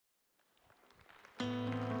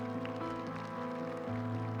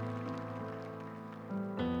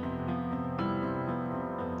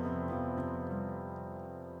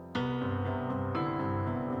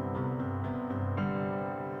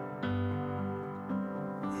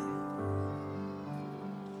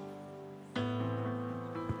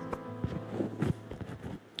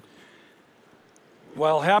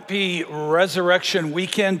Well, happy Resurrection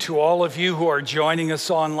Weekend to all of you who are joining us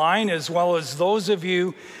online, as well as those of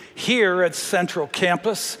you here at Central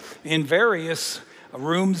Campus in various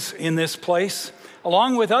rooms in this place,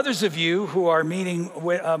 along with others of you who are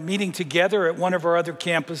meeting together at one of our other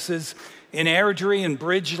campuses in Airdrie and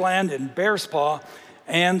Bridgeland and Bearspaw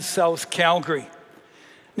and South Calgary.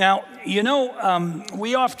 Now,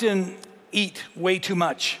 we often eat way too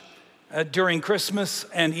much during Christmas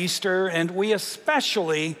and Easter, and we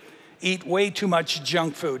especially eat way too much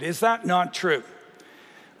junk food. Is that not true?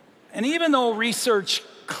 And even though research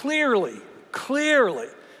clearly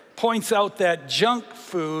points out that junk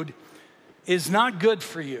food is not good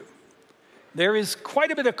for you, there is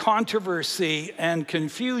quite a bit of controversy and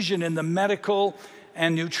confusion in the medical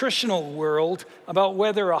and nutritional world about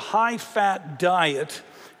whether a high-fat diet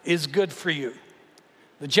is good for you.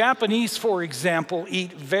 The Japanese, for example,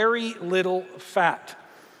 eat very little fat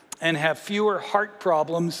and have fewer heart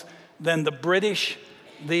problems than the British,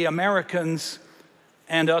 the Americans,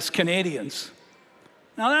 and us Canadians.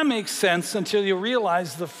 Now that makes sense until you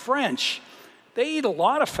realize the French, they eat a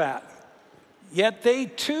lot of fat, yet they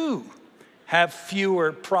too have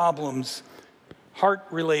fewer problems,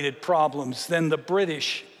 heart-related problems, than the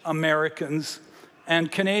British, Americans,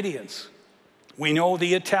 and Canadians. We know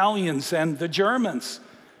the Italians and the Germans.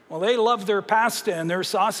 Well, they love their pasta and their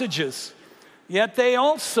sausages, yet they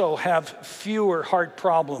also have fewer heart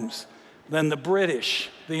problems than the British,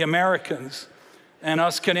 the Americans, and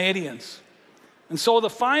us Canadians. And so the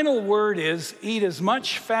final word is eat as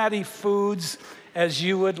much fatty foods as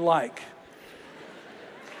you would like.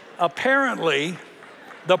 Apparently,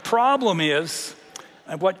 the problem is,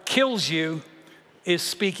 and what kills you is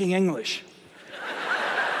speaking English.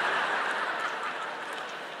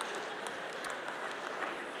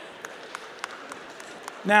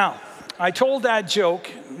 Now, I told that joke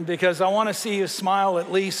because I want to see you smile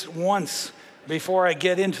at least once before I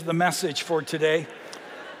get into the message for today.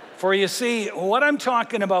 For you see, what I'm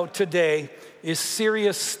talking about today is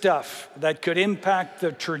serious stuff that could impact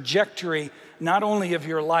the trajectory not only of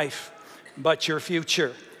your life, but your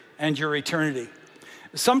future and your eternity.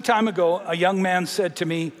 Some time ago, a young man said to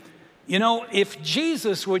me, if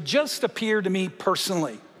Jesus would just appear to me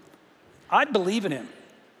personally, I'd believe in him.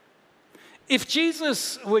 If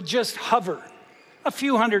Jesus would just hover a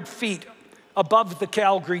few hundred feet above the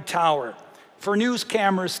Calgary Tower for news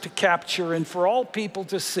cameras to capture and for all people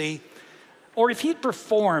to see, or if he'd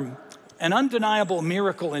perform an undeniable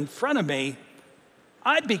miracle in front of me,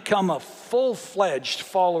 I'd become a full-fledged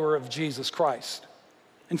follower of Jesus Christ.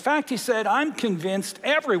 In fact, he said, I'm convinced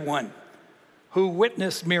everyone who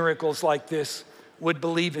witnessed miracles like this would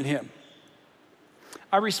believe in him.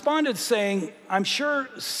 I responded saying, I'm sure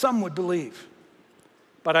some would believe,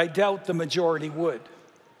 but I doubt the majority would.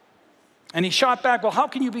 And he shot back, well, how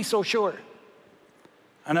can you be so sure?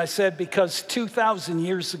 And I said, because 2,000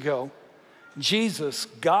 years ago, Jesus,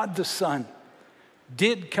 God the Son,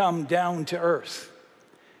 did come down to earth.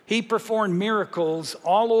 He performed miracles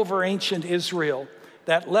all over ancient Israel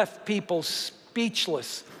that left people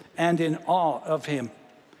speechless and in awe of him.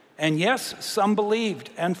 And yes, some believed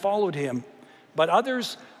and followed him, but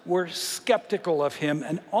others were skeptical of him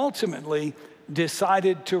and ultimately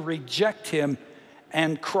decided to reject him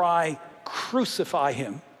and cry, crucify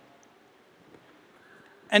him.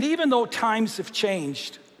 And even though times have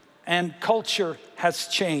changed and culture has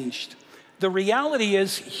changed, the reality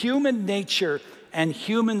is human nature and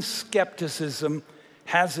human skepticism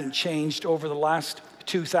hasn't changed over the last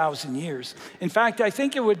 2,000 years. In fact, I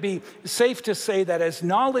think it would be safe to say that as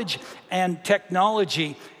knowledge and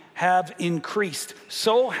technology have increased,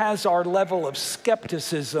 so has our level of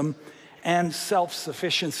skepticism and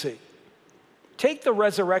self-sufficiency. Take the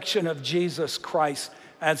resurrection of Jesus Christ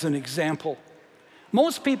as an example.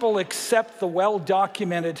 Most people accept the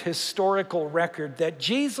well-documented historical record that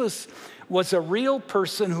Jesus was a real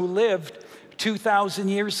person who lived 2,000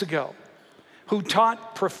 years ago, who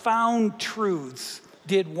taught profound truths,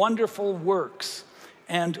 did wonderful works,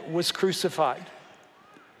 and was crucified.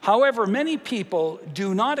 However, many people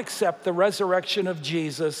do not accept the resurrection of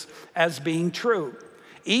Jesus as being true,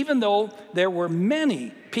 even though there were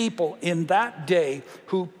many people in that day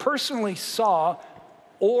who personally saw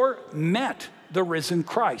or met the risen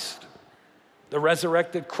Christ. The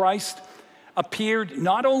resurrected Christ appeared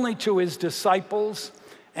not only to his disciples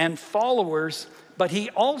and followers, but he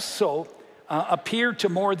also appeared to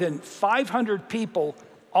more than 500 people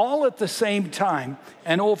all at the same time,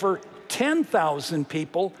 and over 10,000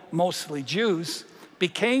 people, mostly Jews,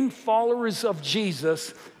 became followers of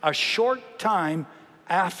Jesus a short time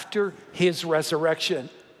after his resurrection.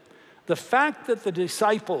 The fact that the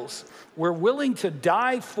disciples were willing to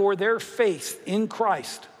die for their faith in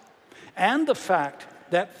Christ, and the fact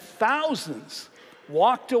that thousands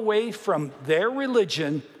walked away from their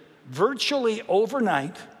religion virtually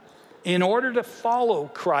overnight in order to follow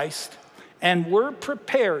Christ and were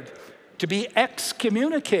prepared to be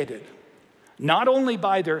excommunicated, not only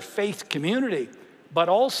by their faith community, but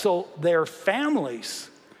also their families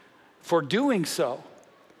for doing so.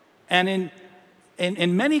 And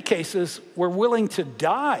in many cases, were willing to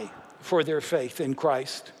die for their faith in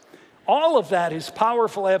Christ. All of that is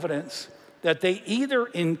powerful evidence that they either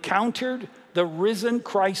encountered the risen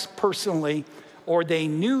Christ personally or they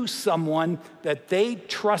knew someone that they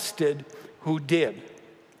trusted who did.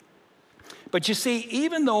 But you see,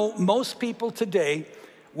 even though most people today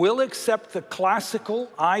will accept the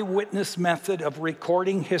classical eyewitness method of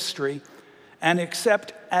recording history and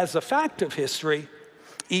accept as a fact of history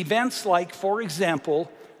events like, for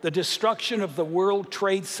example, the destruction of the World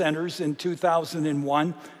Trade Centers in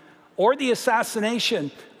 2001, or the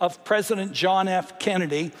assassination of President John F.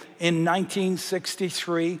 Kennedy in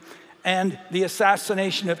 1963, and the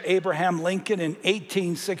assassination of Abraham Lincoln in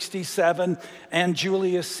 1867 and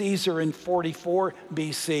Julius Caesar in 44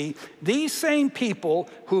 BC, these same people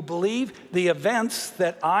who believe the events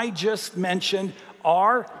that I just mentioned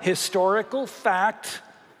are historical fact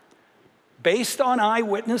based on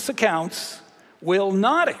eyewitness accounts will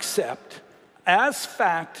not accept as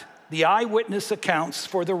fact the eyewitness accounts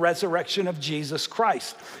for the resurrection of Jesus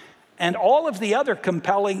Christ and all of the other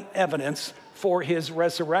compelling evidence for his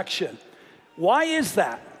resurrection. Why is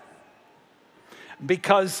that?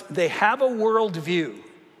 Because they have a worldview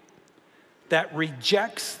that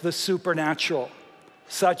rejects the supernatural,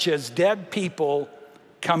 such as dead people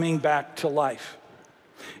coming back to life.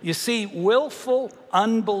 You see, willful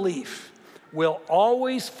unbelief will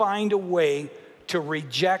always find a way to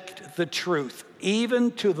reject the truth,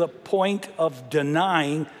 even to the point of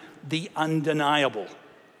denying the undeniable.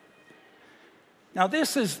 Now,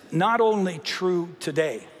 this is not only true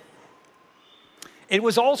today, it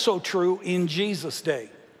was also true in Jesus' day.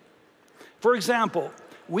 For example,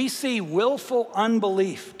 we see willful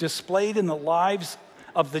unbelief displayed in the lives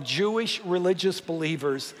of the Jewish religious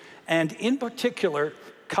believers, and in particular,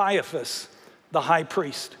 Caiaphas, the high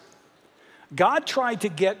priest. God tried to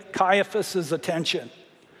get Caiaphas' attention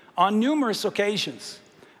on numerous occasions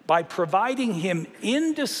by providing him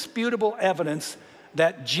indisputable evidence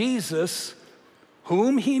that Jesus,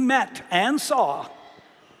 whom he met and saw,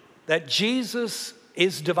 that Jesus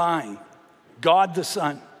is divine, God the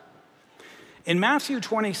Son. In Matthew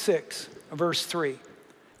 26, verse 3,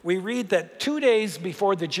 we read that 2 days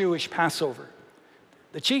before the Jewish Passover,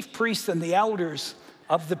 the chief priests and the elders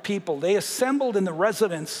of the people, they assembled in the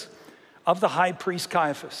residence of the high priest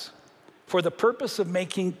Caiaphas for the purpose of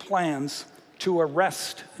making plans to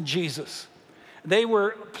arrest Jesus. They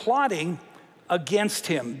were plotting against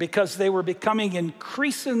him because they were becoming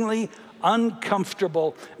increasingly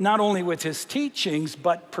uncomfortable, not only with his teachings,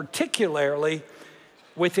 but particularly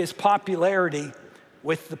with his popularity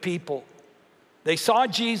with the people. They saw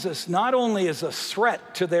Jesus not only as a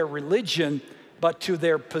threat to their religion, but to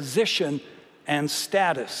their position and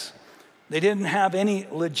status. They didn't have any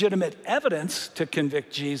legitimate evidence to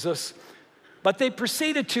convict Jesus, but they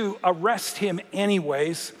proceeded to arrest him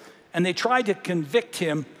anyways, and they tried to convict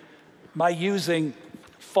him by using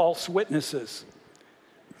false witnesses.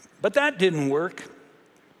 But that didn't work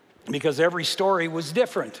because every story was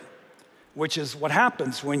different, which is what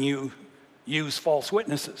happens when you use false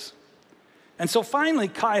witnesses. And so finally,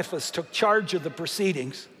 Caiaphas took charge of the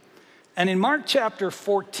proceedings. And in Mark chapter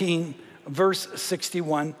 14, verse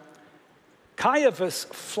 61, Caiaphas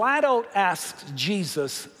flat out asked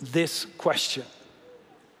Jesus this question: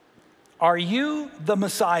 "Are you the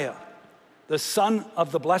Messiah, the Son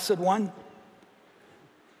of the Blessed One?"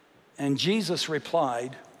 And Jesus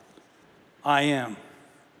replied, "I am."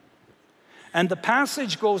 And the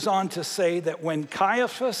passage goes on to say that when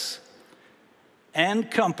Caiaphas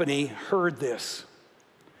and company heard this,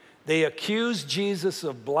 they accused Jesus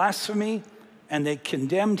of blasphemy and they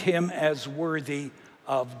condemned him as worthy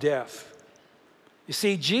of death. You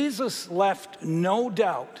see, Jesus left no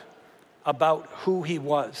doubt about who he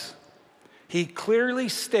was. He clearly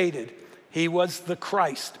stated he was the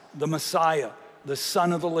Christ, the Messiah, the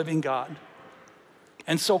Son of the living God.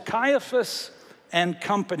 And so Caiaphas and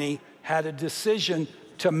company had a decision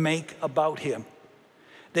to make about him.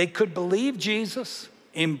 They could believe Jesus,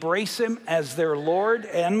 embrace him as their Lord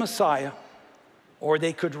and Messiah, or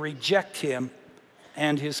they could reject him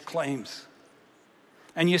and his claims.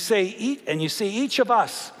 And you see, each of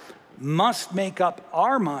us must make up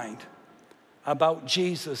our mind about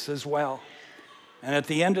Jesus as well. And at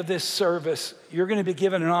the end of this service, you're going to be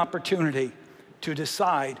given an opportunity to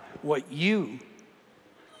decide what you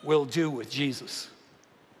will do with Jesus.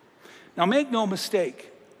 Now, make no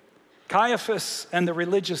mistake, Caiaphas and the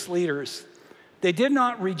religious leaders, they did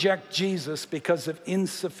not reject Jesus because of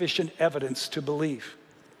insufficient evidence to believe.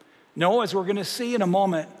 No, as we're going to see in a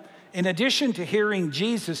moment, in addition to hearing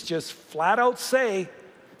Jesus just flat out say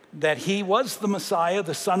that he was the Messiah,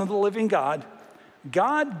 the Son of the living God,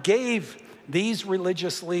 God gave these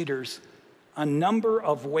religious leaders a number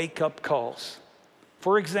of wake-up calls.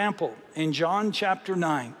 For example, in John chapter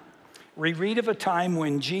 9, we read of a time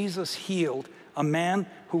when Jesus healed a man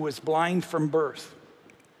who was blind from birth.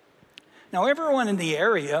 Now, everyone in the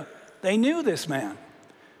area, they knew this man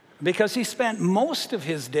because he spent most of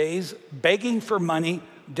his days begging for money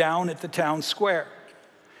down at the town square.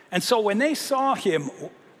 And so when they saw him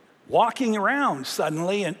walking around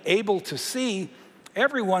suddenly and able to see,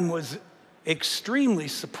 everyone was extremely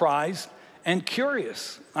surprised and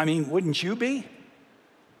curious. I mean, wouldn't you be?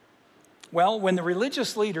 Well, when the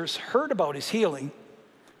religious leaders heard about his healing,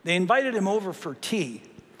 they invited him over for tea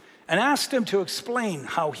and asked him to explain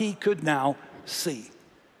how he could now see.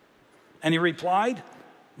 And he replied,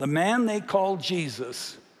 "The man they called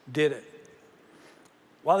Jesus did it."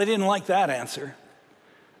 Well, they didn't like that answer.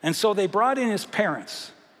 And so they brought in his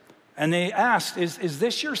parents and they asked, is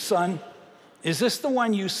this your son? Is this the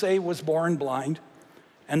one you say was born blind?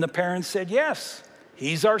 And the parents said, "Yes,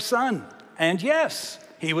 he's our son. And yes,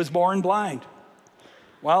 he was born blind."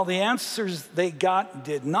 Well, the answers they got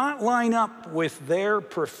did not line up with their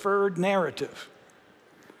preferred narrative.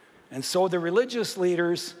 And so the religious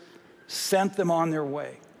leaders sent them on their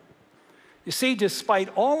way. You see, despite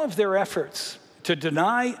all of their efforts to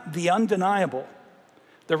deny the undeniable,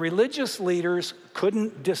 the religious leaders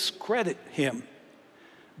couldn't discredit him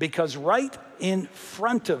because right in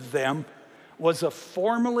front of them was a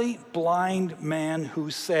formerly blind man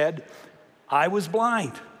who said, "I was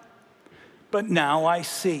blind, but now I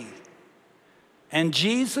see. And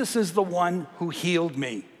Jesus is the one who healed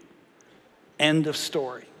me." End of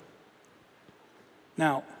story.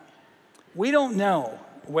 Now, we don't know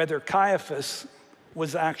whether Caiaphas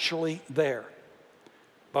was actually there,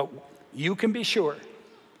 but you can be sure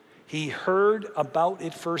he heard about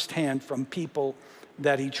it firsthand from people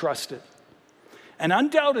that he trusted. And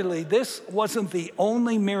undoubtedly, this wasn't the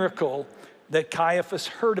only miracle that Caiaphas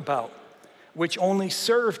heard about, which only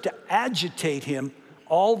served to agitate him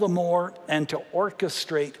all the more and to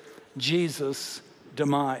orchestrate Jesus'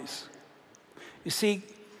 demise. You see,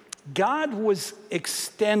 God was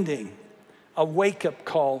extending a wake-up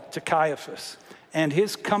call to Caiaphas and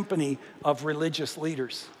his company of religious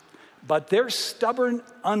leaders, but their stubborn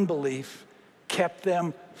unbelief kept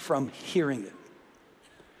them from hearing it.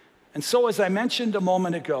 And so, as I mentioned a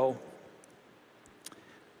moment ago,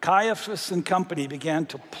 Caiaphas and company began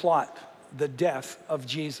to plot the death of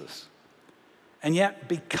Jesus. And yet,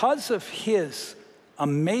 because of his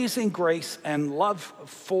amazing grace and love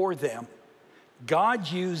for them, God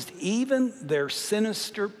used even their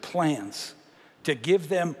sinister plans to give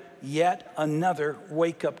them yet another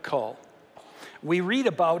wake-up call. We read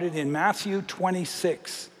about it in Matthew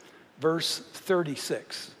 26, verse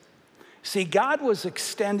 36. See, God was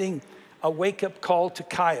extending a wake-up call to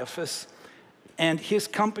Caiaphas and his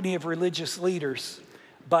company of religious leaders,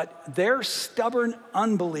 but their stubborn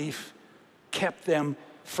unbelief kept them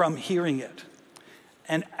from hearing it.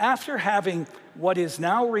 And after having what is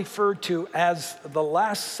now referred to as the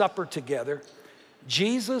Last Supper together,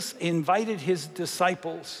 Jesus invited his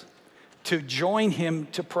disciples to join him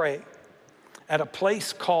to pray at a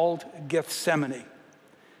place called Gethsemane,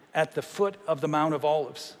 at the foot of the Mount of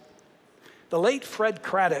Olives. The late Fred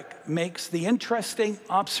Craddock makes the interesting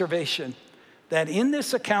observation that in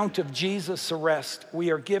this account of Jesus' arrest,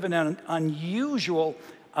 we are given an unusual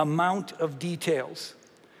amount of details.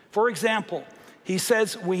 For example, he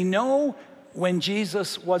says, we know when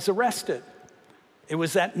Jesus was arrested. It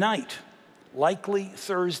was at night, likely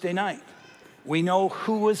Thursday night. We know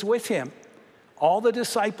who was with him. All the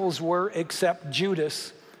disciples were except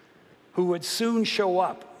Judas, who would soon show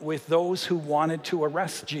up with those who wanted to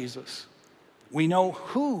arrest Jesus. We know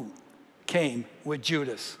who came with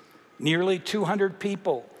Judas. Nearly 200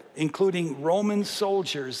 people, including Roman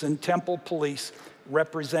soldiers and temple police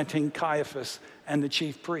representing Caiaphas and the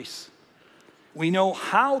chief priests. We know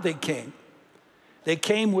how they came. They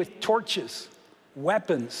came with torches,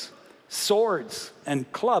 weapons, swords,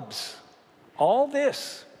 and clubs. All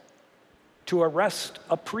this to arrest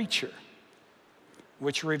a preacher,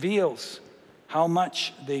 which reveals how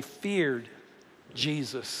much they feared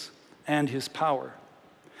Jesus and his power.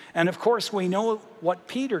 And of course, we know what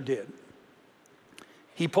Peter did.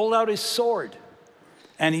 He pulled out his sword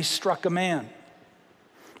and he struck a man.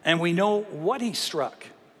 And we know what he struck: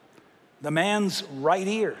 the man's right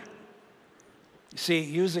ear. You see,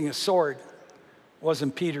 using a sword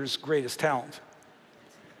wasn't Peter's greatest talent.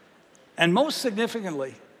 And most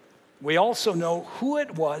significantly, we also know who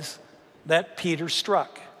it was that Peter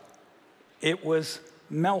struck. It was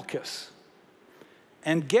Malchus.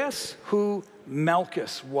 And guess who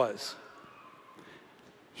Malchus was?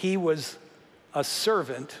 He was a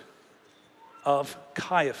servant of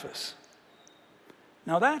Caiaphas.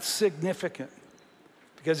 Now that's significant,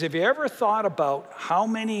 because have you ever thought about how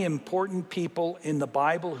many important people in the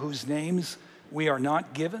Bible whose names we are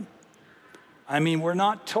not given? I mean, we're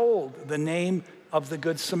not told the name of the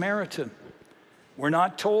Good Samaritan. We're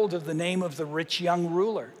not told of the name of the rich young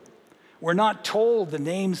ruler. We're not told the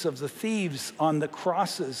names of the thieves on the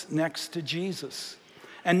crosses next to Jesus.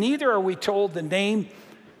 And neither are we told the name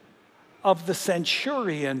of the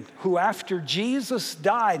centurion who, after Jesus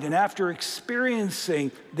died and after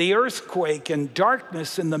experiencing the earthquake and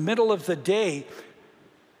darkness in the middle of the day,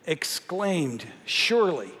 exclaimed,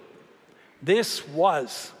 "Surely this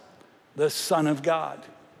was the Son of God."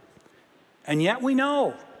 And yet we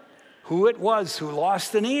know who it was who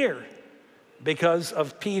lost an ear because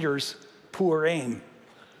of Peter's poor aim.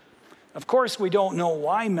 Of course, we don't know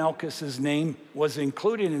why Malchus's name was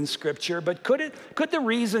included in Scripture, but could the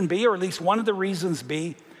reason be, or at least one of the reasons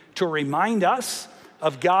be, to remind us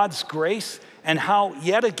of God's grace and how,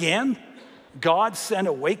 yet again, God sent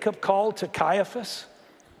a wake-up call to Caiaphas?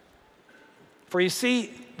 For you see,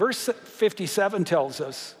 verse 57 tells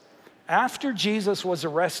us, after Jesus was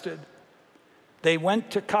arrested, they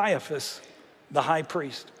went to Caiaphas, the high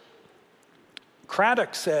priest.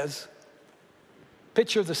 Craddock says,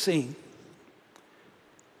 picture the scene.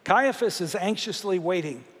 Caiaphas is anxiously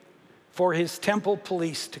waiting for his temple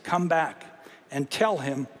police to come back and tell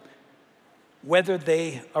him whether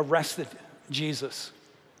they arrested Jesus.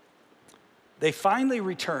 They finally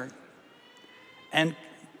return, and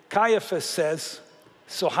Caiaphas says,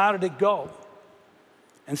 "So how did it go?"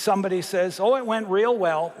 And somebody says, "Oh, it went real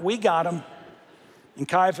well. We got him." And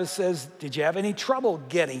Caiaphas says, "Did you have any trouble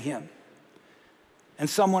getting him?" And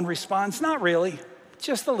someone responds, "Not really,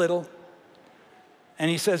 just a little." And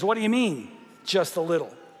he says, "What do you mean, just a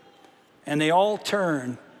little?" And they all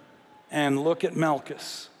turn and look at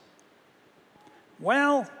Malchus.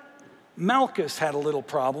 Well, Malchus had a little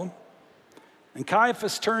problem. And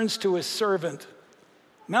Caiaphas turns to his servant,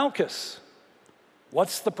 "Malchus,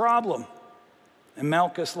 what's the problem?" And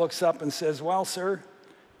Malchus looks up and says, "Well, sir,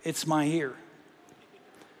 it's my ear."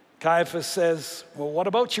 Caiaphas says, "Well, what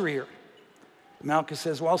about your ear?" Malchus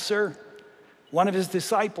says, "Well, sir, one of his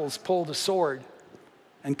disciples pulled a sword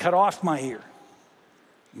and cut off my ear."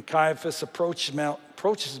 And Caiaphas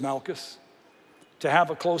approaches Malchus to have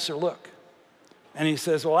a closer look. And he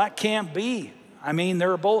says, "Well, that can't be. I mean,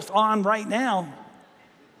 they're both on right now."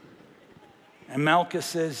 And Malchus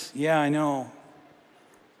says, "Yeah, I know.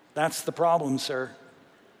 That's the problem, sir."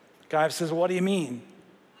 Caiaphas says, "What do you mean?"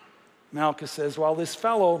 Malchus says, "Well, this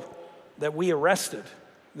fellow that we arrested,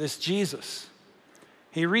 this Jesus,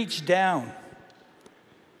 he reached down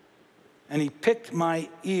and he picked my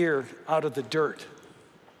ear out of the dirt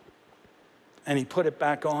and he put it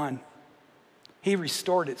back on. He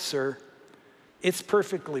restored it, sir. It's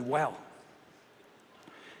perfectly well."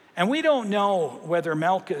 And we don't know whether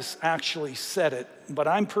Malchus actually said it, but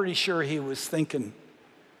I'm pretty sure he was thinking,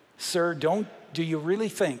 "Sir, do you really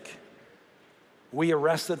think we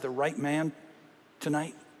arrested the right man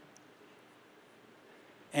tonight?"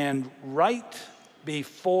 And right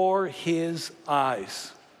before his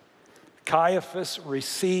eyes, Caiaphas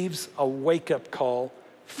receives a wake-up call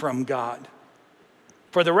from God.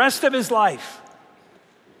 For the rest of his life,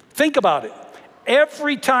 think about it.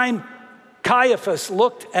 Every time Caiaphas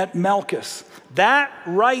looked at Malchus, that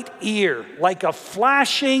right ear, like a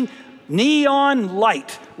flashing neon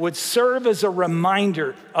light, would serve as a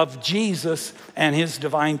reminder of Jesus and his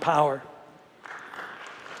divine power.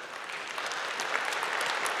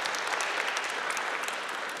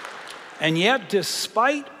 And yet,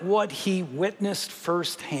 despite what he witnessed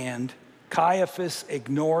firsthand, Caiaphas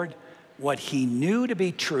ignored what he knew to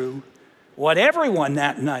be true, what everyone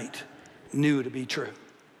that night knew to be true.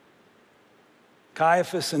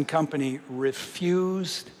 Caiaphas and company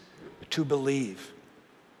refused to believe.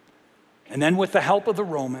 And then with the help of the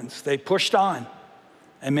Romans, they pushed on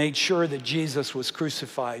and made sure that Jesus was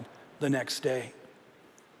crucified the next day.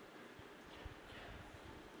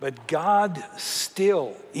 But God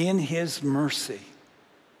still, in his mercy,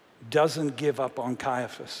 doesn't give up on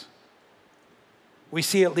Caiaphas. we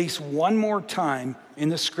see at least one more time in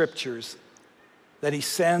the scriptures that he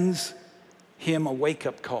sends him a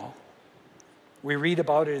wake-up call. We read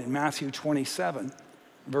about it in Matthew 27,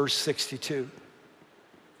 verse 62.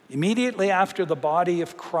 Immediately after the body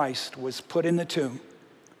of Christ was put in the tomb,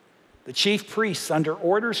 the chief priests, under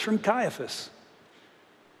orders from Caiaphas,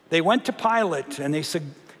 they went to Pilate and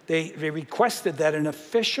they requested that an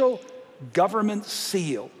official government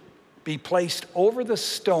seal be placed over the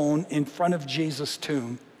stone in front of Jesus'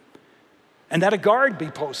 tomb, and that a guard be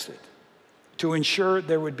posted to ensure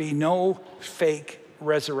there would be no fake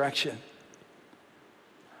resurrection.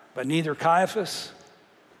 But neither Caiaphas,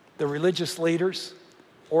 the religious leaders,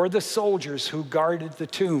 or the soldiers who guarded the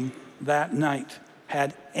tomb that night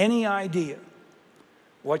had any idea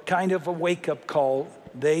what kind of a wake-up call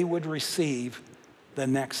they would receive the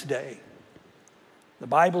next day. The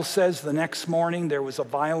Bible says the next morning there was a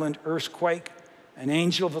violent earthquake. An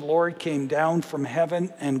angel of the Lord came down from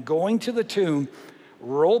heaven and, going to the tomb,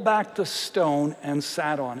 rolled back the stone and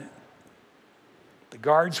sat on it. The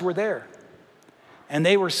guards were there, and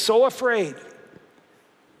they were so afraid,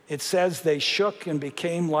 it says they shook and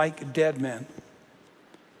became like dead men.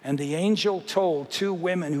 And the angel told two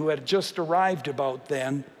women who had just arrived about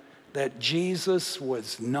then that Jesus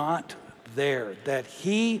was not there, that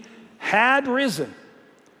he had risen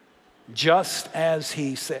just as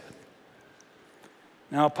he said.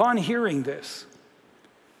 Now, upon hearing this,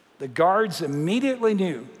 the guards immediately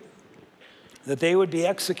knew that they would be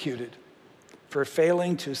executed for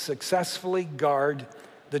failing to successfully guard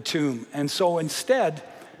the tomb. And so instead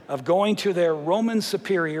of going to their Roman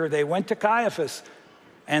superior, they went to Caiaphas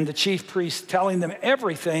and the chief priests, telling them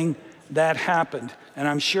everything that happened. And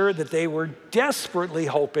I'm sure that they were desperately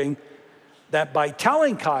hoping that by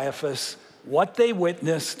telling Caiaphas what they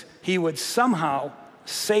witnessed, he would somehow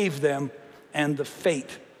save them and the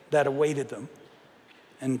fate that awaited them.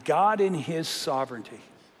 And God, in his sovereignty,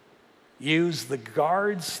 used the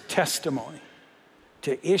guards' testimony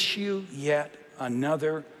to issue yet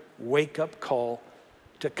another wake-up call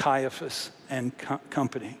to Caiaphas and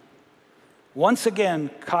company. Once again,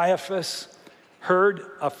 Caiaphas heard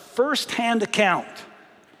a first-hand account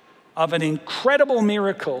of an incredible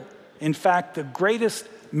miracle, in fact, the greatest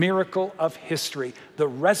miracle of history, the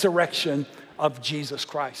resurrection of Jesus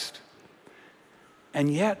Christ.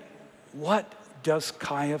 And yet, what does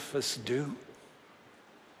Caiaphas do?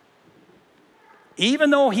 Even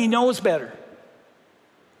though he knows better,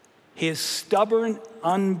 his stubborn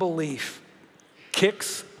unbelief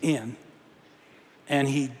kicks in, and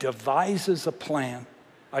he devises a plan,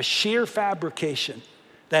 a sheer fabrication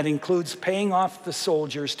that includes paying off the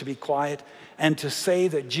soldiers to be quiet and to say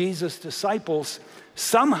that Jesus' disciples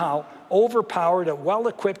somehow overpowered a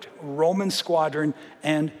well-equipped Roman squadron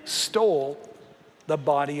and stole the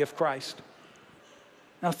body of Christ.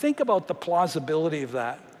 Now think about the plausibility of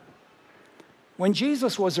that. When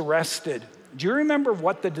Jesus was arrested, do you remember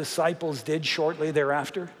what the disciples did shortly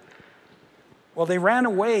thereafter? Well, they ran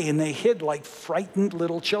away and they hid like frightened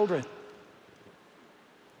little children.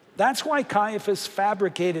 That's why Caiaphas'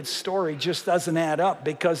 fabricated story just doesn't add up,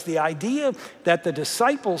 because the idea that the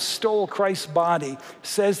disciples stole Christ's body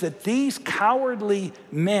says that these cowardly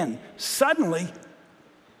men suddenly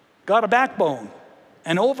got a backbone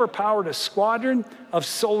and overpowered a squadron of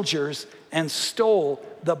soldiers and stole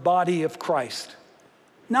the body of Christ.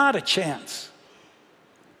 Not a chance.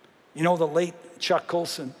 You know, the late Chuck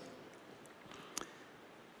Colson,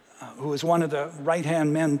 who was one of the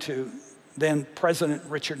right-hand men to then President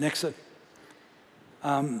Richard Nixon,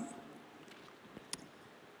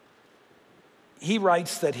 he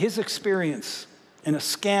writes that his experience in a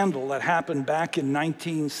scandal that happened back in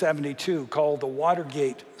 1972 called the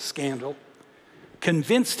Watergate scandal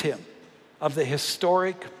convinced him of the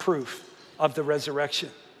historic proof of the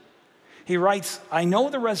resurrection. He writes, "I know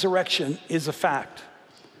the resurrection is a fact,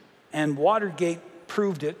 and Watergate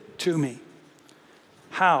proved it to me."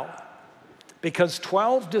 How? Because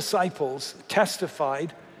 12 disciples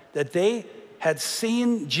testified that they had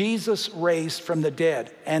seen Jesus raised from the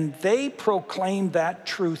dead, and they proclaimed that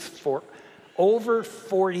truth for over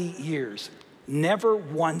 40 years, never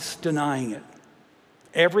once denying it.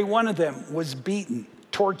 Every one of them was beaten,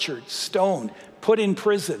 tortured, stoned, put in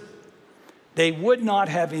prison. They would not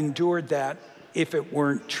have endured that if it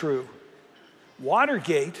weren't true.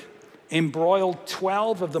 Watergate embroiled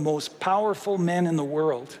 12 of the most powerful men in the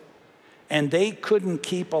world, and they couldn't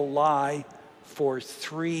keep a lie for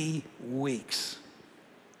 3 weeks.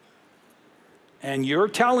 And you're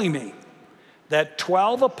telling me that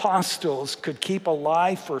 12 apostles could keep a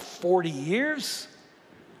lie for 40 years?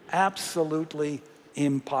 Absolutely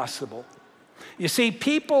impossible. You see,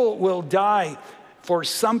 people will die for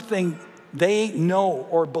something they know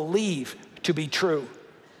or believe to be true,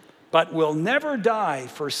 but will never die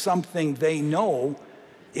for something they know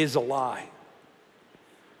is a lie.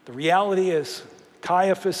 The reality is,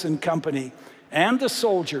 Caiaphas and company and the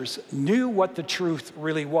soldiers knew what the truth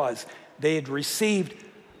really was. They had received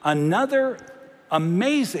another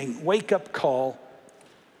amazing wake-up call,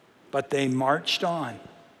 but they marched on,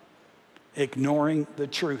 ignoring the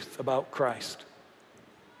truth about Christ.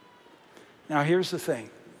 Now, here's the thing.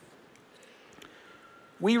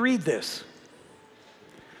 We read this,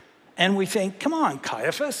 and we think, come on,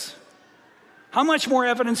 Caiaphas, how much more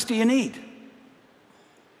evidence do you need?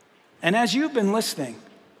 And as you've been listening,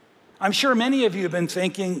 I'm sure many of you have been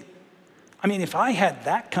thinking, if I had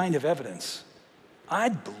that kind of evidence,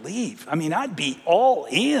 I'd believe. I'd be all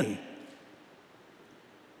in.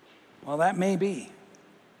 Well, that may be.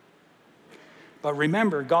 But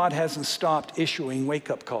remember, God hasn't stopped issuing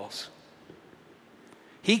wake-up calls.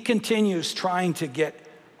 He continues trying to get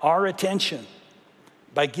our attention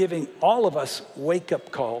by giving all of us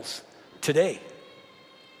wake-up calls today.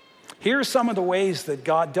 Here are some of the ways that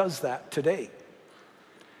God does that today.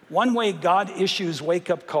 One way God issues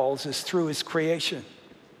wake-up calls is through his creation.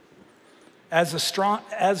 As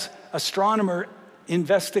astronomer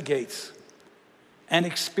investigates and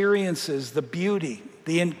experiences the beauty,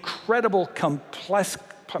 the incredible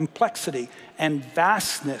complexity and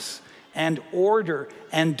vastness and order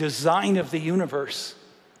and design of the universe,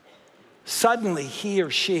 suddenly he or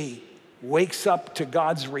she wakes up to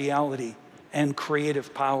God's reality and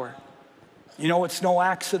creative power. It's no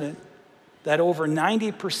accident that over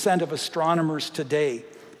 90% of astronomers today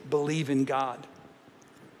believe in God.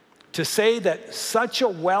 To say that such a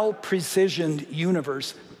well-precisioned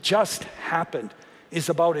universe just happened is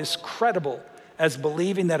about as credible as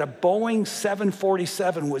believing that a Boeing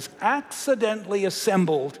 747 was accidentally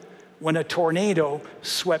assembled when a tornado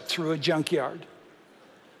swept through a junkyard.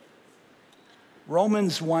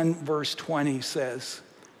 Romans 1 verse 20 says,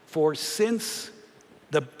 "For since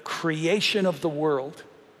the creation of the world,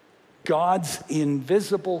 God's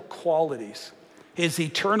invisible qualities, his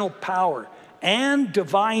eternal power and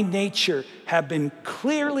divine nature have been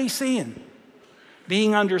clearly seen,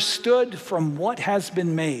 being understood from what has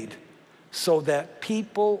been made, so that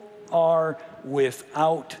people are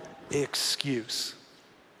without excuse."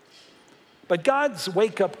 But God's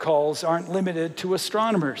wake-up calls aren't limited to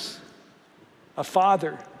astronomers. A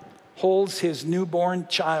father holds his newborn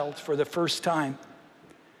child for the first time,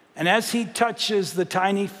 and as he touches the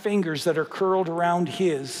tiny fingers that are curled around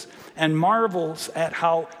his and marvels at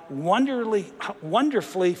how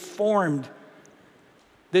wonderfully formed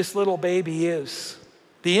this little baby is,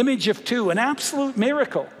 the image of two, an absolute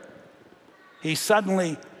miracle, he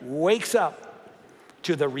suddenly wakes up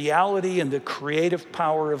to the reality and the creative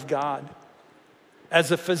power of God. As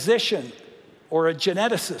a physician or a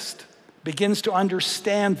geneticist begins to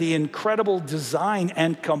understand the incredible design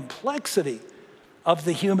and complexity of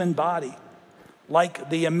the human body, like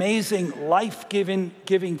the amazing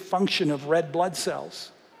life-giving function of red blood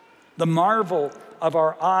cells, the marvel of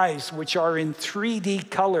our eyes, which are in 3D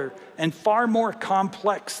color and far more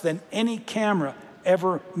complex than any camera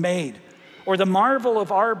ever made, or the marvel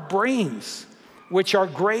of our brains, which are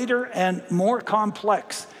greater and more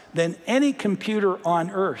complex than any computer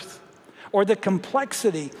on earth, or the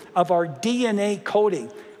complexity of our DNA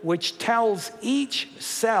coding, which tells each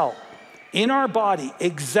cell in our body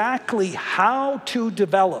exactly how to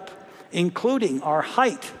develop, including our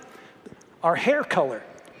height, our hair color,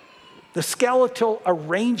 the skeletal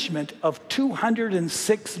arrangement of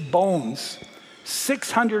 206 bones,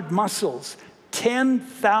 600 muscles,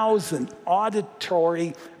 10,000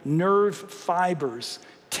 auditory nerve fibers,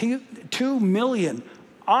 2 million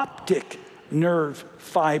optic nerve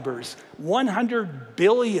fibers, 100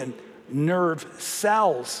 billion nerve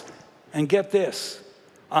cells, and get this,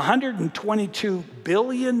 122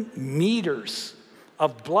 billion meters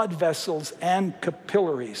of blood vessels and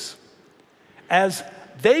capillaries. As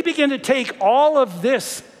they begin to take all of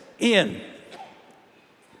this in,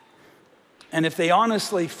 and if they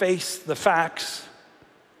honestly face the facts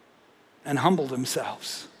and humble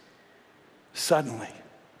themselves, suddenly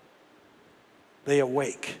they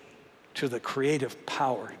awake to the creative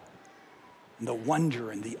power and the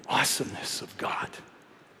wonder and the awesomeness of God.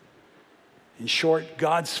 In short,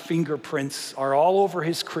 God's fingerprints are all over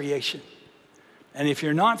his creation. And if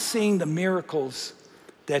you're not seeing the miracles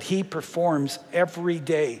that he performs every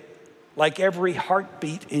day, like every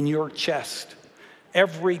heartbeat in your chest,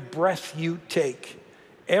 every breath you take,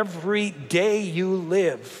 every day you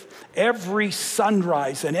live, every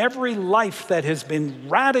sunrise, and every life that has been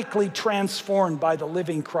radically transformed by the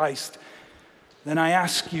living Christ, then I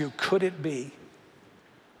ask you, could it be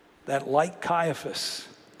that, like Caiaphas,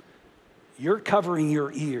 you're covering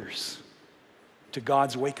your ears to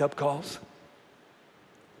God's wake-up calls?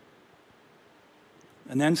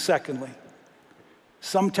 And then secondly,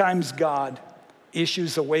 sometimes God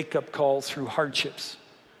issues a wake-up call through hardships.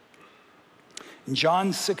 In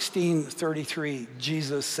John 16:33,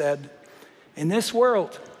 Jesus said, in this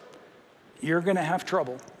world, you're going to have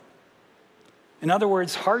trouble. In other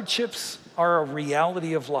words, hardships are a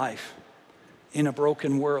reality of life in a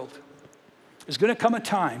broken world. There's going to come a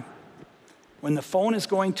time when the phone is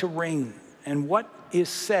going to ring and what is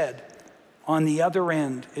said on the other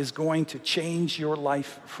end is going to change your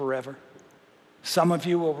life forever. Some of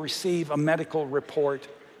you will receive a medical report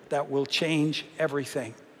that will change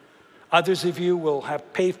everything. Others of you will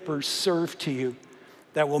have papers served to you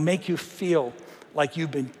that will make you feel like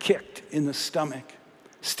you've been kicked in the stomach.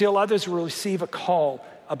 Still others will receive a call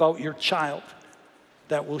about your child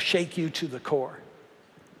that will shake you to the core.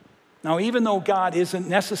 Now, even though God isn't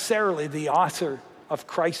necessarily the author of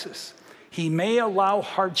crisis, he may allow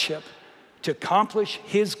hardship to accomplish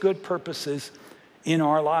his good purposes in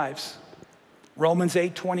our lives. Romans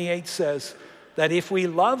 8:28 says that if we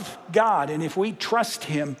love God and if we trust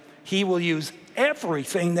him, he will use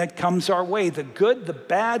everything that comes our way, the good, the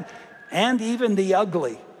bad, and even the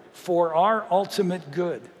ugly, for our ultimate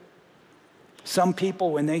good. Some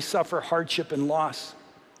people, when they suffer hardship and loss,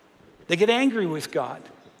 they get angry with God.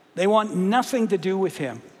 They want nothing to do with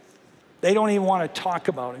him. They don't even want to talk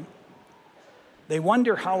about him. They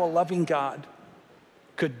wonder how a loving God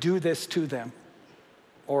could do this to them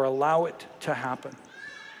or allow it to happen.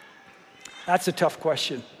 That's a tough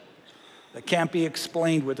question that can't be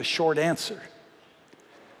explained with a short answer.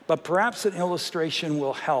 But perhaps an illustration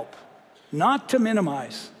will help, not to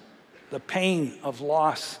minimize the pain of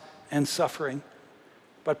loss and suffering,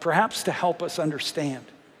 but perhaps to help us understand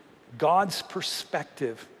God's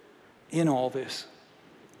perspective in all this.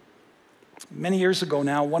 Many years ago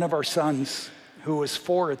now, one of our sons, who was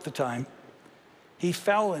 4 at the time, he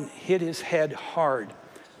fell and hit his head hard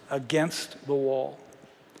against the wall.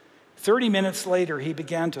 30 minutes later, he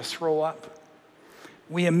began to throw up.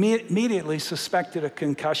 We immediately suspected a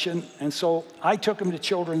concussion, and so I took him to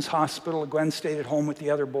Children's Hospital. Gwen stayed at home with the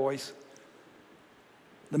other boys.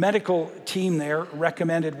 The medical team there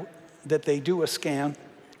recommended that they do a scan,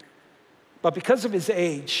 but because of his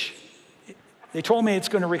age, they told me it's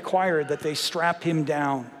going to require that they strap him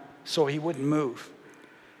down so he wouldn't move.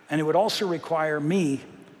 And it would also require me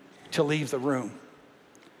to leave the room.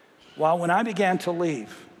 Well, when I began to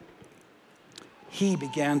leave, he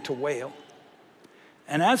began to wail.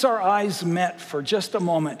 And as our eyes met for just a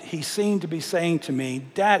moment, he seemed to be saying to me,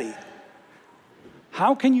 Daddy,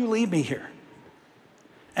 how can you leave me here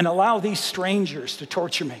and allow these strangers to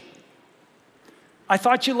torture me? I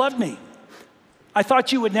thought you loved me. I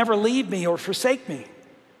thought you would never leave me or forsake me.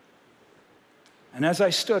 And as I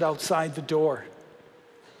stood outside the door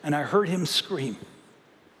and I heard him scream,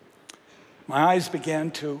 my eyes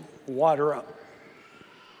began to water up.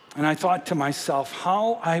 And I thought to myself,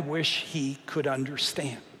 how I wish he could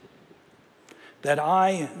understand that I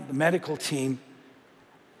and the medical team,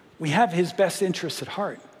 we have his best interests at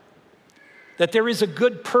heart. That there is a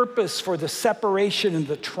good purpose for the separation and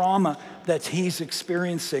the trauma that he's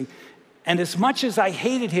experiencing. And as much as I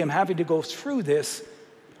hated him having to go through this,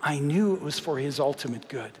 I knew it was for his ultimate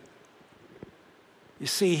good. You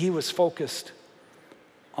see, he was focused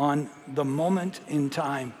on the moment in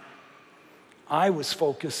time. I was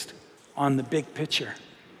focused on the big picture.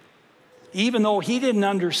 Even though he didn't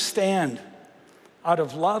understand, out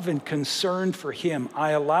of love and concern for him,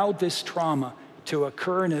 I allowed this trauma to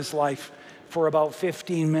occur in his life for about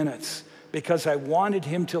 15 minutes because I wanted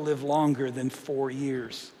him to live longer than 4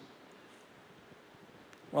 years.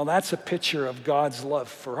 Well, that's a picture of God's love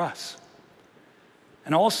for us.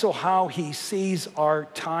 And also how he sees our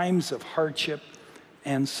times of hardship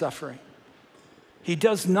and suffering. He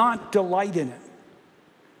does not delight in it.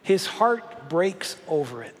 His heart breaks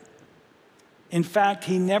over it. In fact,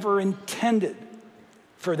 he never intended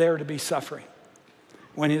for there to be suffering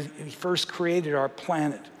when he first created our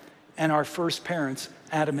planet and our first parents,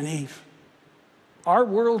 Adam and Eve. Our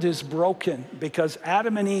world is broken because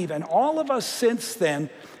Adam and Eve, and all of us since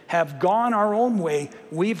then, have gone our own way.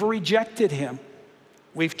 We've rejected him.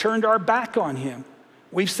 We've turned our back on him.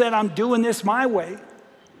 We've said, I'm doing this my way.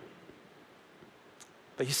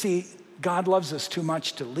 But you see, God loves us too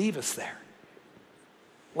much to leave us there.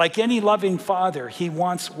 Like any loving father, he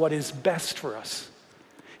wants what is best for us.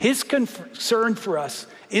 His concern for us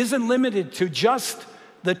isn't limited to just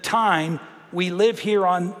the time we live here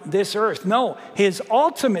on this earth. No, his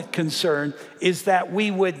ultimate concern is that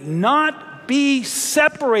we would not be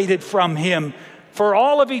separated from him for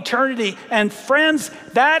all of eternity. And friends,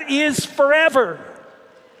 that is forever.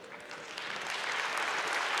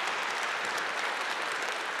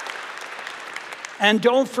 And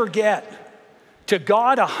don't forget, to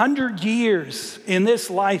God, 100 years in this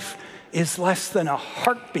life is less than a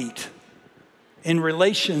heartbeat in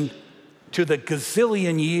relation to the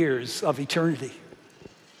gazillion years of eternity.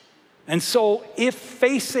 And so if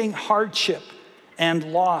facing hardship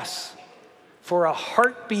and loss for a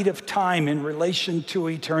heartbeat of time in relation to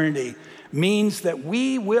eternity means that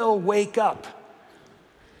we will wake up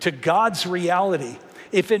to God's reality,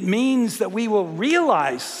 if it means that we will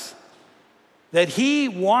realize that he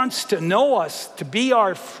wants to know us, to be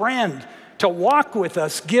our friend, to walk with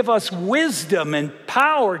us, give us wisdom and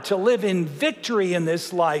power to live in victory in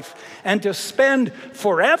this life and to spend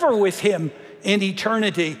forever with him in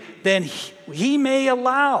eternity, then he may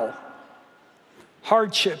allow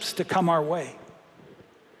hardships to come our way.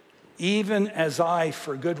 Even as I,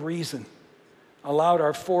 for good reason, allowed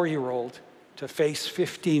our 4-year-old to face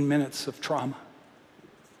 15 minutes of trauma.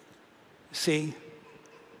 See,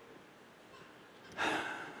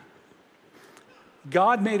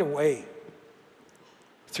 God made a way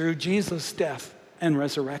through Jesus' death and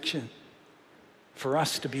resurrection for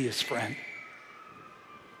us to be his friend.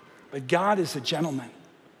 But God is a gentleman.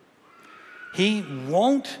 He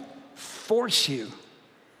won't force you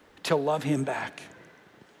to love him back.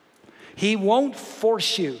 He won't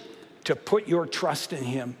force you to put your trust in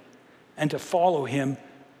him and to follow him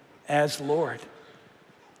as Lord.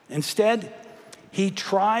 Instead, he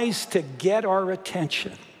tries to get our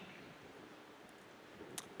attention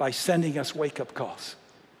by sending us wake-up calls.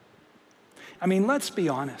 I mean, let's be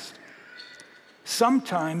honest.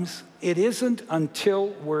 Sometimes it isn't until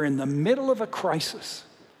we're in the middle of a crisis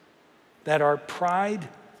that our pride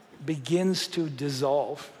begins to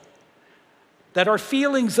dissolve, that our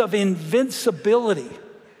feelings of invincibility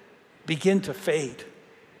begin to fade,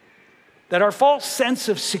 that our false sense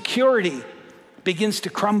of security begins to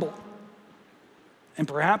crumble. And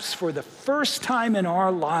perhaps for the first time in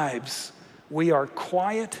our lives, we are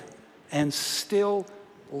quiet and still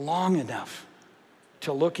long enough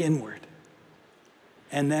to look inward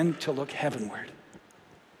and then to look heavenward.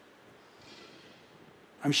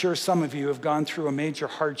 I'm sure some of you have gone through a major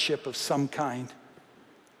hardship of some kind.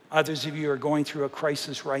 Others of you are going through a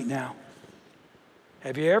crisis right now.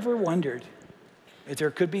 Have you ever wondered if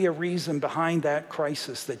there could be a reason behind that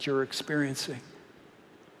crisis that you're experiencing?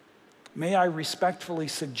 May I respectfully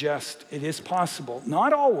suggest it is possible,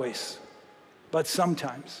 not always, but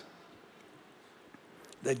sometimes,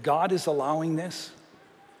 that God is allowing this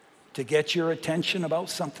to get your attention about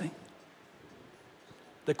something.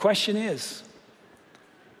 The question is,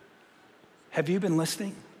 have you been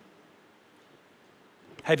listening?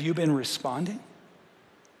 Have you been responding?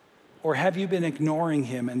 Or have you been ignoring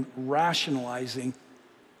him and rationalizing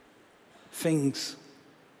things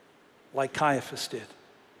like Caiaphas did?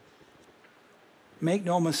 Make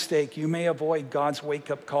no mistake, you may avoid God's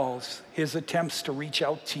wake-up calls, his attempts to reach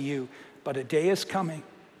out to you, but a day is coming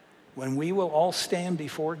when we will all stand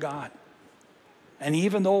before God. And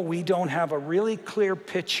even though we don't have a really clear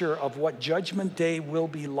picture of what Judgment Day will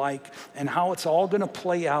be like and how it's all going to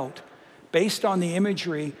play out, based on the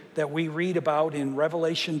imagery that we read about in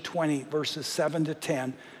Revelation 20, verses 7 to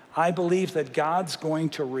 10, I believe that God's going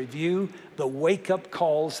to review the wake-up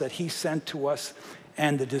calls that he sent to us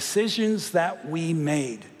and the decisions that we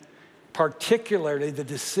made, particularly the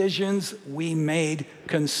decisions we made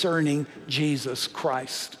concerning Jesus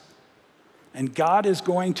Christ. And God is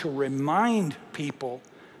going to remind people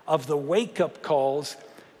of the wake-up calls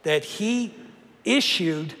that he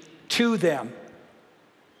issued to them.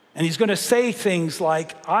 And he's going to say things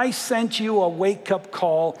like, I sent you a wake-up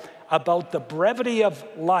call about the brevity of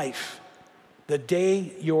life the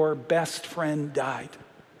day your best friend died.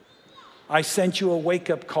 I sent you a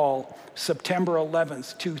wake-up call September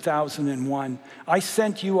 11th, 2001. I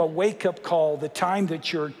sent you a wake-up call the time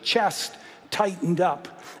that your chest tightened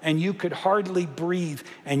up and you could hardly breathe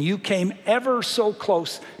and you came ever so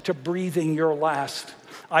close to breathing your last.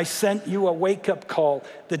 I sent you a wake-up call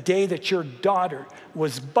the day that your daughter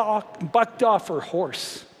was bucked off her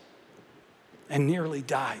horse and nearly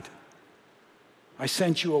died. I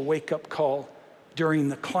sent you a wake-up call during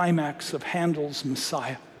the climax of Handel's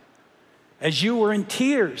Messiah, as you were in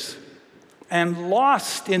tears and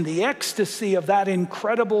lost in the ecstasy of that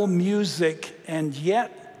incredible music, and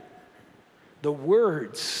yet the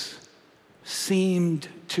words seemed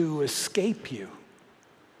to escape you.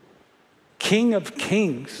 King of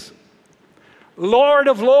Kings, Lord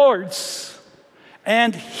of lords,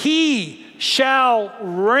 and he shall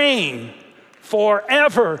reign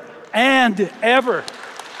forever and ever.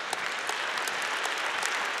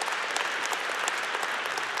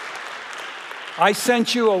 I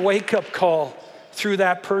sent you a wake-up call through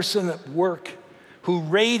that person at work who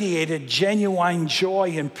radiated genuine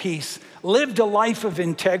joy and peace, lived a life of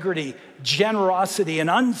integrity, generosity, and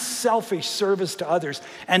unselfish service to others,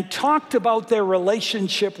 and talked about their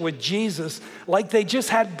relationship with Jesus like they just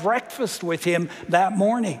had breakfast with him that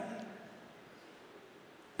morning.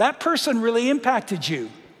 That person really impacted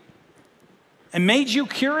you and made you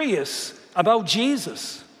curious about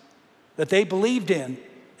Jesus that they believed in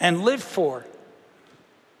and lived for,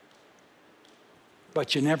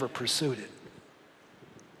 but you never pursued it.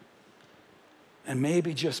 And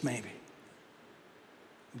maybe, just maybe,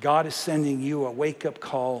 God is sending you a wake-up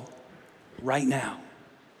call right now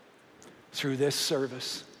through this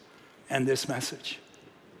service and this message.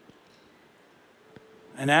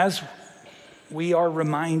 And as we are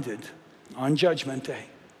reminded on Judgment Day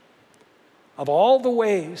of all the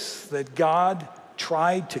ways that God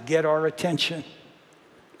tried to get our attention,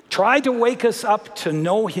 tried to wake us up to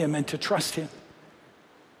know him and to trust him,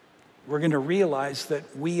 we're going to realize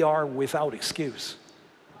that we are without excuse.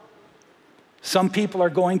 Some people are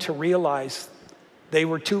going to realize they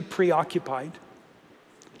were too preoccupied,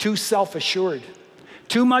 too self-assured,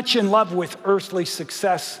 too much in love with earthly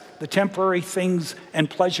success, the temporary things and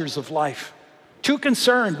pleasures of life, too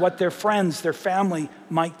concerned what their friends, their family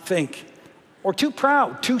might think, or too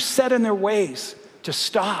proud, too set in their ways to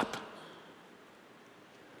stop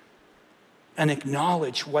and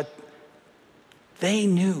acknowledge what they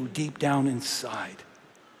knew deep down inside.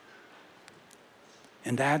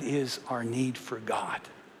 And that is our need for God.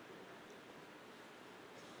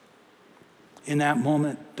 In that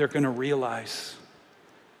moment, they're going to realize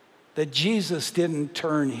that Jesus didn't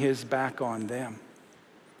turn his back on them,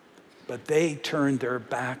 but they turned their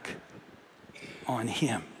back on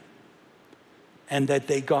him. And that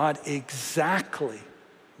they got exactly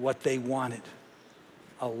what they wanted,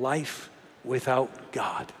 a life without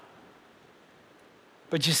God.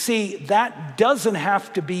 But you see, that doesn't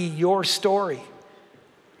have to be your story.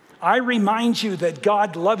 I remind you that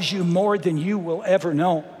God loves you more than you will ever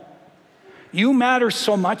know. You matter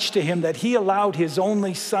so much to him that he allowed his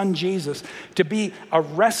only son, Jesus, to be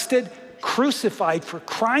arrested, crucified for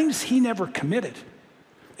crimes he never committed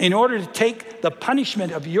in order to take the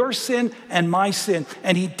punishment of your sin and my sin.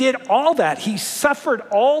 And he did all that. He suffered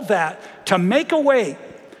all that to make a way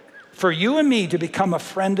for you and me to become a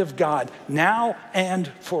friend of God now and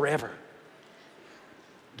forever.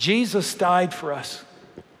 Jesus died for us.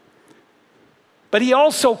 But he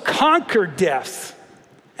also conquered death.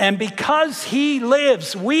 And because he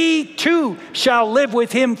lives, we too shall live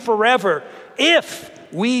with him forever if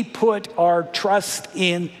we put our trust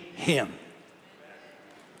in him.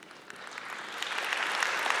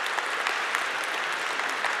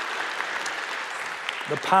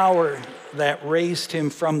 The power that raised him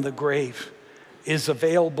from the grave is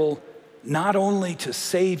available not only to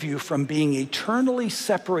save you from being eternally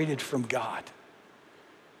separated from God,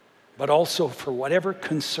 but also for whatever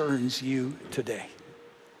concerns you today.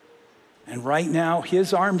 And right now,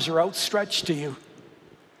 his arms are outstretched to you.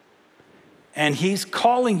 And he's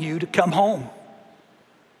calling you to come home.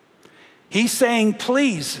 He's saying,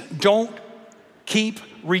 please don't keep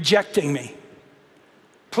rejecting me.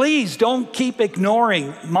 Please don't keep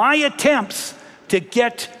ignoring my attempts to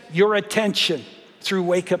get your attention through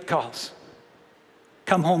wake-up calls.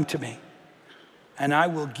 Come home to me, and I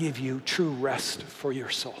will give you true rest for your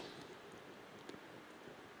soul.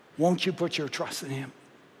 Won't you put your trust in him?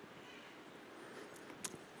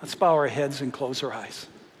 Let's bow our heads and close our eyes.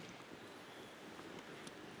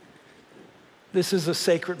 This is a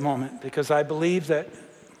sacred moment because I believe that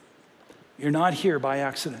you're not here by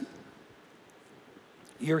accident.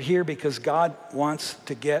 You're here because God wants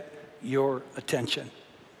to get your attention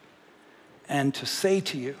and to say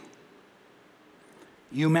to you,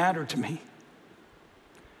 you matter to me.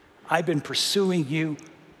 I've been pursuing you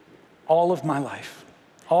all of my life,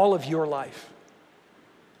 all of your life.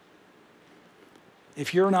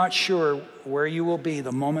 If you're not sure where you will be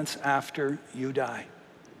the moments after you die,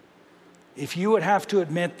 if you would have to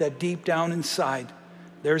admit that deep down inside,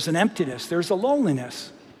 there's an emptiness, there's a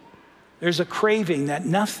loneliness, there's a craving that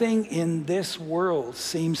nothing in this world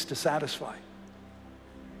seems to satisfy.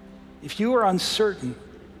 If you are uncertain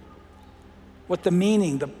what the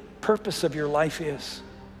meaning, the purpose of your life is,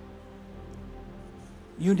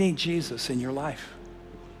 you need Jesus in your life.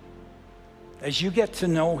 As you get to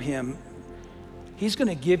know him, he's going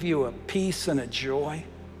to give you a peace and a joy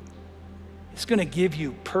He's going to give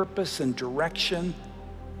you purpose and direction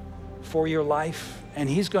for your life, and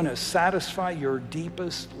He's going to satisfy your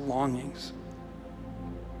deepest longings.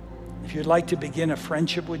 If you'd like to begin a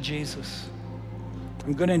friendship with Jesus,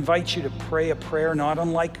 I'm going to invite you to pray a prayer not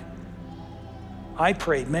unlike I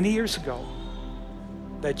prayed many years ago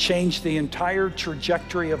that changed the entire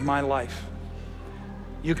trajectory of my life.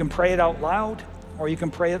 You can pray it out loud or you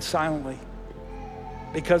can pray it silently,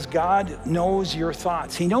 because God knows your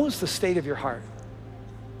thoughts. He knows the state of your heart.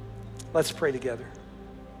 Let's pray together.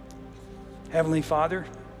 Heavenly Father,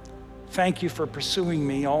 thank you for pursuing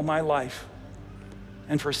me all my life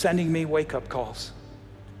and for sending me wake-up calls.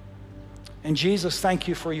 And Jesus, thank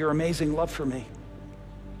you for your amazing love for me,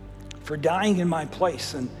 for dying in my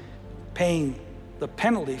place and paying the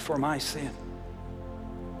penalty for my sin.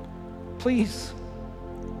 Please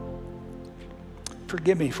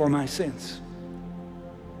forgive me for my sins.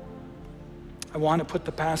 I want to put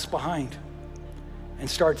the past behind and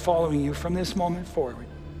start following you from this moment forward.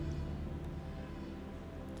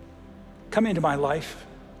 Come into my life.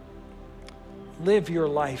 Live your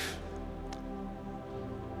life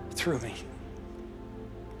through me.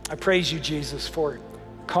 I praise you, Jesus, for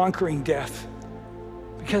conquering death,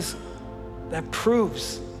 because that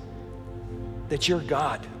proves that you're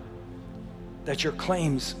God, that your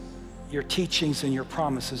claims, your teachings, and your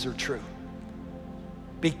promises are true.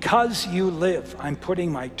 Because you live, I'm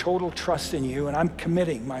putting my total trust in you, and I'm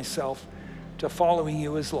committing myself to following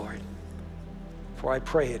you as Lord. For I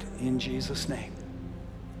pray it in Jesus' name.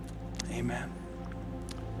 Amen.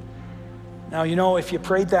 Now, you know, if you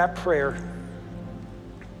prayed that prayer,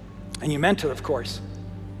 and you meant it, of course,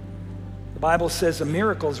 the Bible says a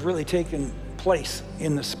miracle has really taken place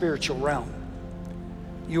in the spiritual realm.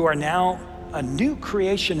 You are now a new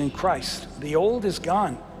creation in Christ. The old is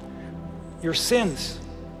gone. Your sins,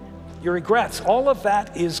 your regrets, all of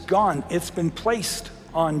that is gone. It's been placed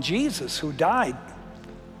on Jesus, who died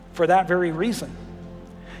for that very reason.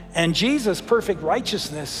 And Jesus' perfect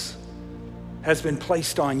righteousness has been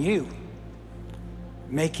placed on you,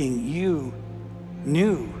 making you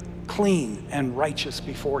new, clean, and righteous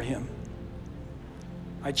before Him.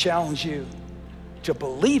 I challenge you to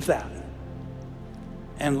believe that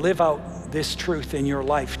and live out this truth in your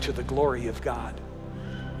life to the glory of God.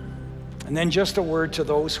 And then just a word to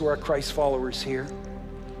those who are Christ followers here.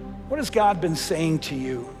 What has God been saying to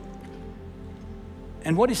you?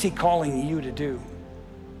 And what is He calling you to do?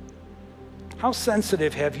 How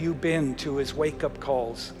sensitive have you been to His wake-up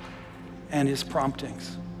calls and His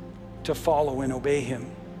promptings to follow and obey Him?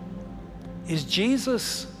 Is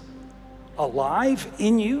Jesus alive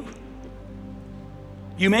in you?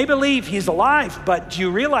 You may believe He's alive, but do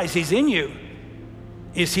you realize He's in you?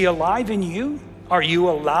 Is He alive in you? Are you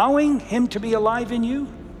allowing Him to be alive in you?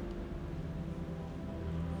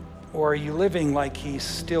 Or are you living like He's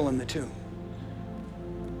still in the tomb?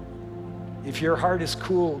 If your heart is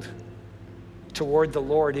cooled toward the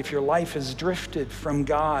Lord, if your life has drifted from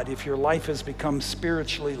God, if your life has become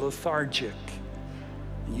spiritually lethargic,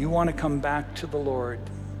 and you want to come back to the Lord,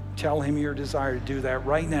 tell Him your desire to do that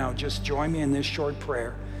right now. Just join me in this short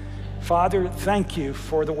prayer. Father, thank you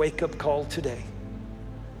for the wake-up call today.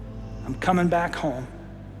 I'm coming back home.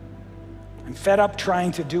 I'm fed up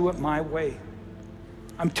trying to do it my way.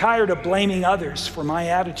 I'm tired of blaming others for my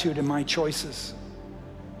attitude and my choices.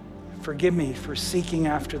 Forgive me for seeking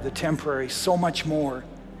after the temporary so much more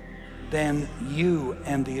than you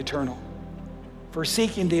and the eternal, for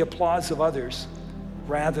seeking the applause of others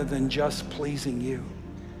rather than just pleasing you.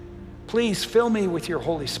 Please fill me with your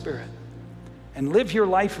Holy Spirit and live your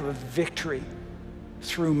life of victory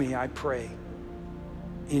through me, I pray.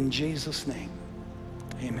 In Jesus' name,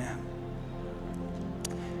 amen.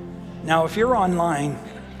 Now, if you're online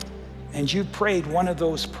and you prayed one of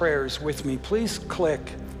those prayers with me, please click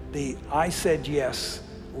the I Said Yes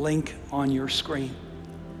link on your screen.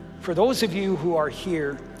 For those of you who are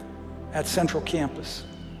here at Central Campus,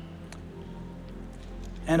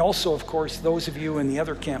 and also, of course, those of you in the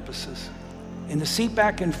other campuses, in the seat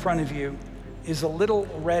back in front of you is a little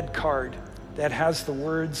red card that has the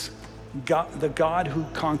words, the God who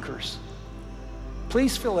conquers.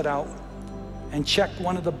 Please fill it out and check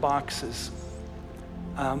one of the boxes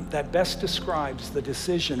that best describes the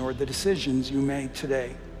decision or the decisions you made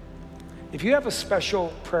today. If you have a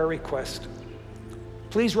special prayer request,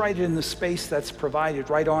 please write it in the space that's provided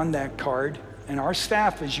right on that card. And our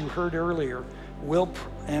staff, as you heard earlier,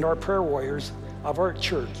 and our prayer warriors of our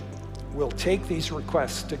church will take these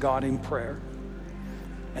requests to God in prayer.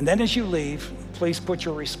 And then as you leave, please put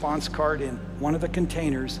your response card in one of the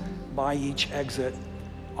containers by each exit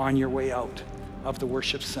on your way out of the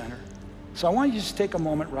worship center. So I want you to just take a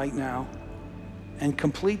moment right now and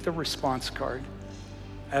complete the response card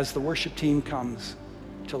as the worship team comes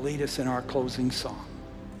to lead us in our closing song.